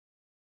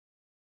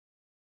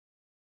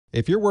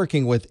If you're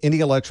working with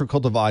any electrical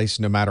device,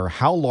 no matter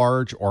how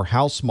large or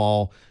how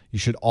small, you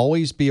should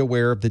always be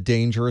aware of the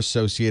danger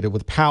associated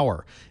with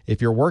power.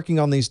 If you're working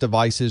on these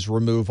devices,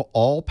 remove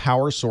all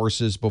power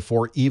sources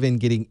before even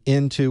getting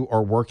into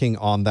or working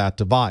on that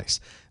device.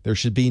 There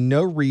should be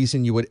no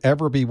reason you would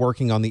ever be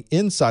working on the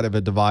inside of a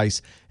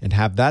device and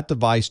have that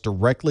device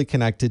directly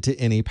connected to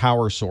any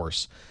power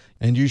source.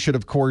 And you should,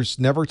 of course,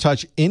 never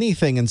touch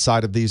anything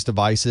inside of these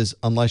devices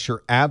unless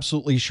you're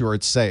absolutely sure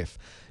it's safe.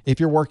 If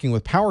you're working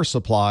with power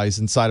supplies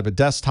inside of a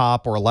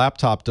desktop or a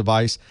laptop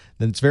device,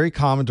 then it's very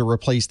common to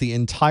replace the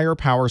entire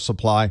power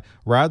supply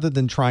rather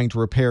than trying to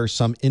repair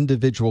some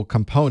individual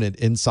component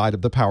inside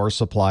of the power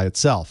supply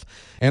itself.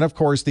 And of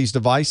course, these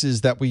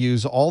devices that we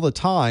use all the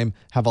time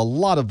have a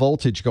lot of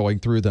voltage going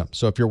through them.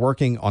 So if you're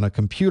working on a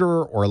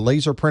computer or a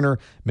laser printer,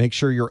 make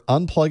sure you're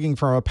unplugging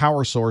from a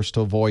power source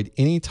to avoid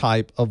any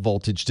type of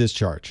voltage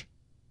discharge.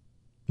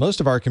 Most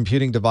of our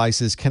computing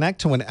devices connect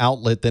to an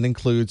outlet that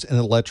includes an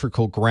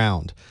electrical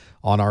ground.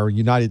 On our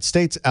United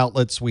States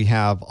outlets, we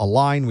have a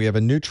line, we have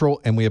a neutral,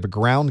 and we have a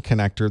ground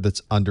connector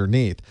that's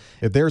underneath.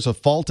 If there's a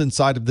fault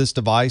inside of this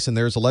device and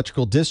there's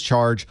electrical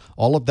discharge,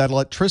 all of that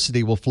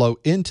electricity will flow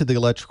into the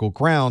electrical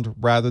ground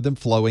rather than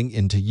flowing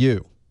into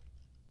you.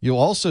 You'll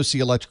also see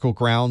electrical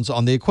grounds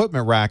on the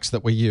equipment racks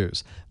that we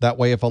use. That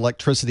way, if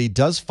electricity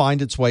does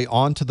find its way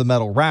onto the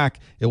metal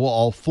rack, it will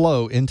all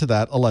flow into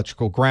that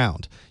electrical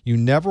ground. You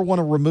never want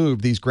to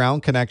remove these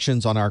ground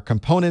connections on our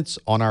components,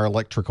 on our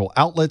electrical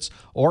outlets,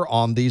 or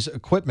on these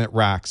equipment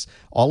racks.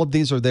 All of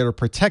these are there to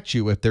protect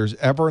you if there's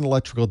ever an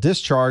electrical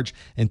discharge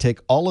and take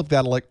all of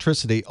that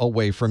electricity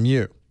away from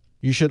you.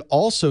 You should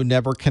also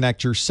never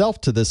connect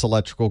yourself to this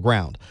electrical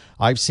ground.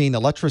 I've seen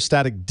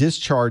electrostatic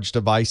discharge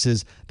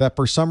devices that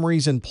for some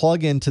reason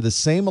plug into the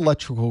same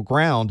electrical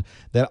ground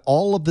that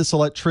all of this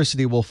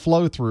electricity will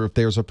flow through if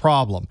there's a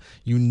problem.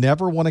 You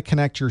never want to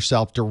connect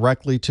yourself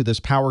directly to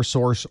this power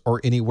source or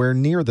anywhere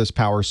near this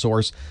power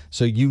source,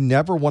 so you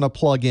never want to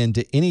plug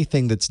into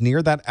anything that's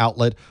near that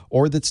outlet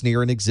or that's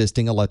near an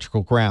existing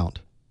electrical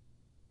ground.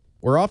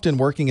 We're often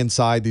working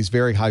inside these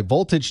very high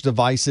voltage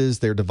devices.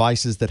 They're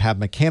devices that have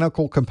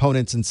mechanical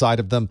components inside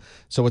of them.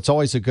 So it's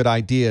always a good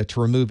idea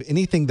to remove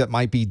anything that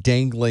might be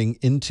dangling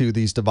into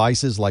these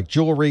devices like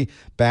jewelry,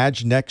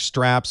 badge neck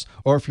straps,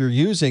 or if you're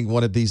using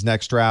one of these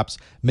neck straps,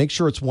 make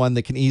sure it's one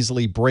that can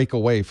easily break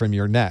away from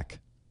your neck.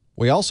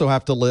 We also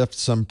have to lift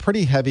some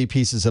pretty heavy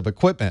pieces of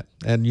equipment,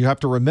 and you have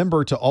to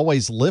remember to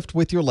always lift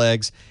with your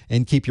legs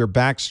and keep your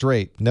back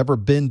straight. Never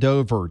bend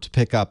over to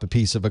pick up a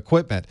piece of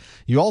equipment.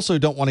 You also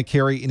don't want to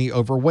carry any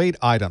overweight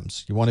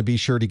items. You want to be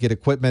sure to get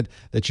equipment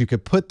that you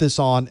could put this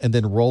on and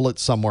then roll it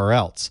somewhere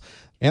else.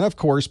 And of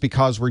course,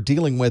 because we're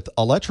dealing with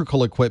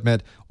electrical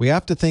equipment, we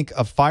have to think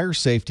of fire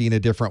safety in a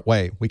different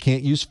way. We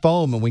can't use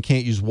foam and we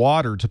can't use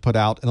water to put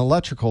out an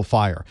electrical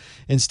fire.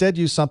 Instead,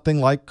 use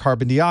something like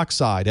carbon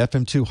dioxide,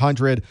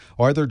 FM200,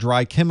 or other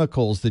dry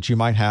chemicals that you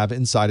might have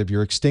inside of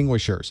your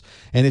extinguishers.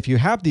 And if you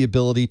have the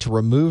ability to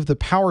remove the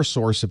power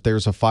source if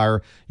there's a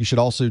fire, you should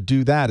also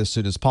do that as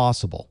soon as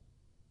possible.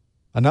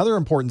 Another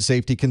important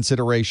safety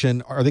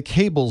consideration are the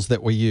cables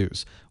that we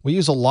use. We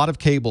use a lot of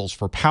cables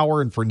for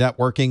power and for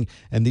networking,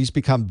 and these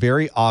become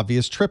very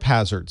obvious trip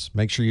hazards.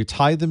 Make sure you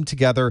tie them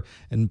together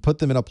and put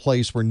them in a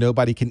place where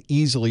nobody can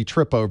easily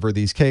trip over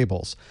these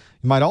cables.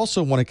 You might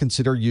also want to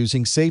consider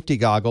using safety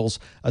goggles,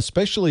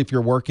 especially if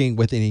you're working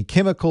with any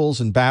chemicals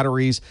and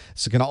batteries.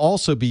 It's going to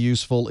also be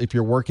useful if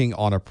you're working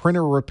on a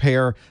printer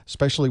repair,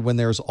 especially when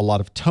there's a lot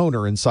of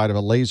toner inside of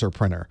a laser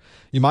printer.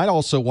 You might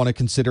also want to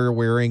consider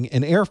wearing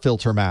an air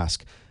filter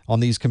mask. On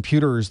these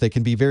computers, they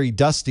can be very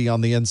dusty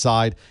on the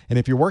inside, and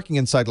if you're working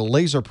inside a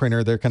laser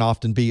printer, there can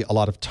often be a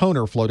lot of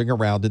toner floating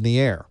around in the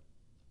air.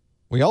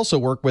 We also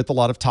work with a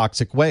lot of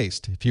toxic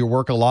waste. If you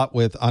work a lot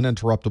with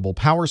uninterruptible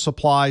power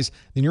supplies,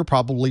 then you're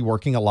probably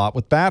working a lot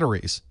with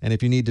batteries. And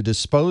if you need to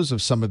dispose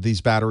of some of these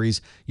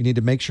batteries, you need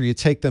to make sure you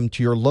take them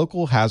to your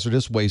local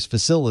hazardous waste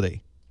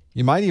facility.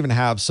 You might even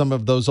have some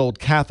of those old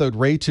cathode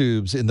ray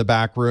tubes in the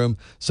back room.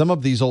 Some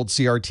of these old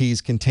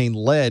CRTs contain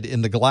lead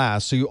in the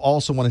glass, so you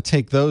also want to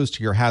take those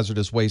to your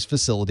hazardous waste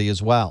facility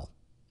as well.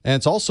 And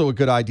it's also a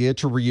good idea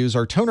to reuse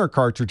our toner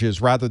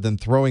cartridges rather than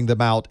throwing them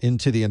out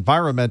into the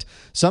environment.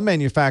 Some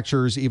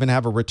manufacturers even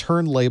have a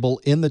return label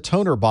in the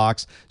toner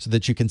box so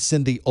that you can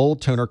send the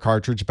old toner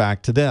cartridge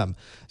back to them.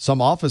 Some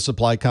office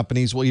supply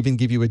companies will even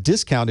give you a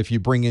discount if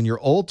you bring in your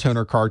old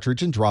toner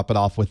cartridge and drop it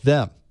off with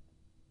them.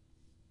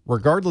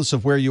 Regardless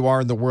of where you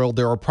are in the world,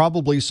 there are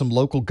probably some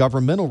local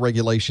governmental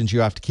regulations you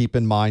have to keep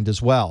in mind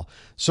as well.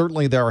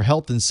 Certainly, there are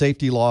health and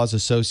safety laws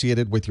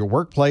associated with your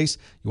workplace.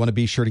 You want to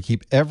be sure to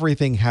keep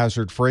everything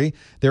hazard-free.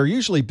 There are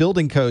usually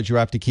building codes you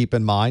have to keep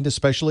in mind,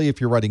 especially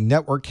if you're running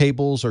network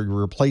cables or you're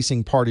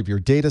replacing part of your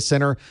data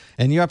center.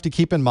 And you have to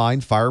keep in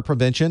mind fire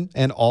prevention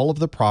and all of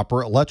the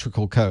proper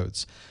electrical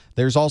codes.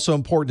 There's also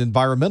important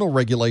environmental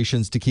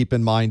regulations to keep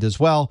in mind as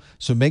well,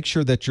 so make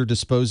sure that you're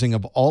disposing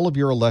of all of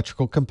your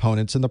electrical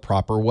components in the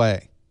proper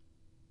way.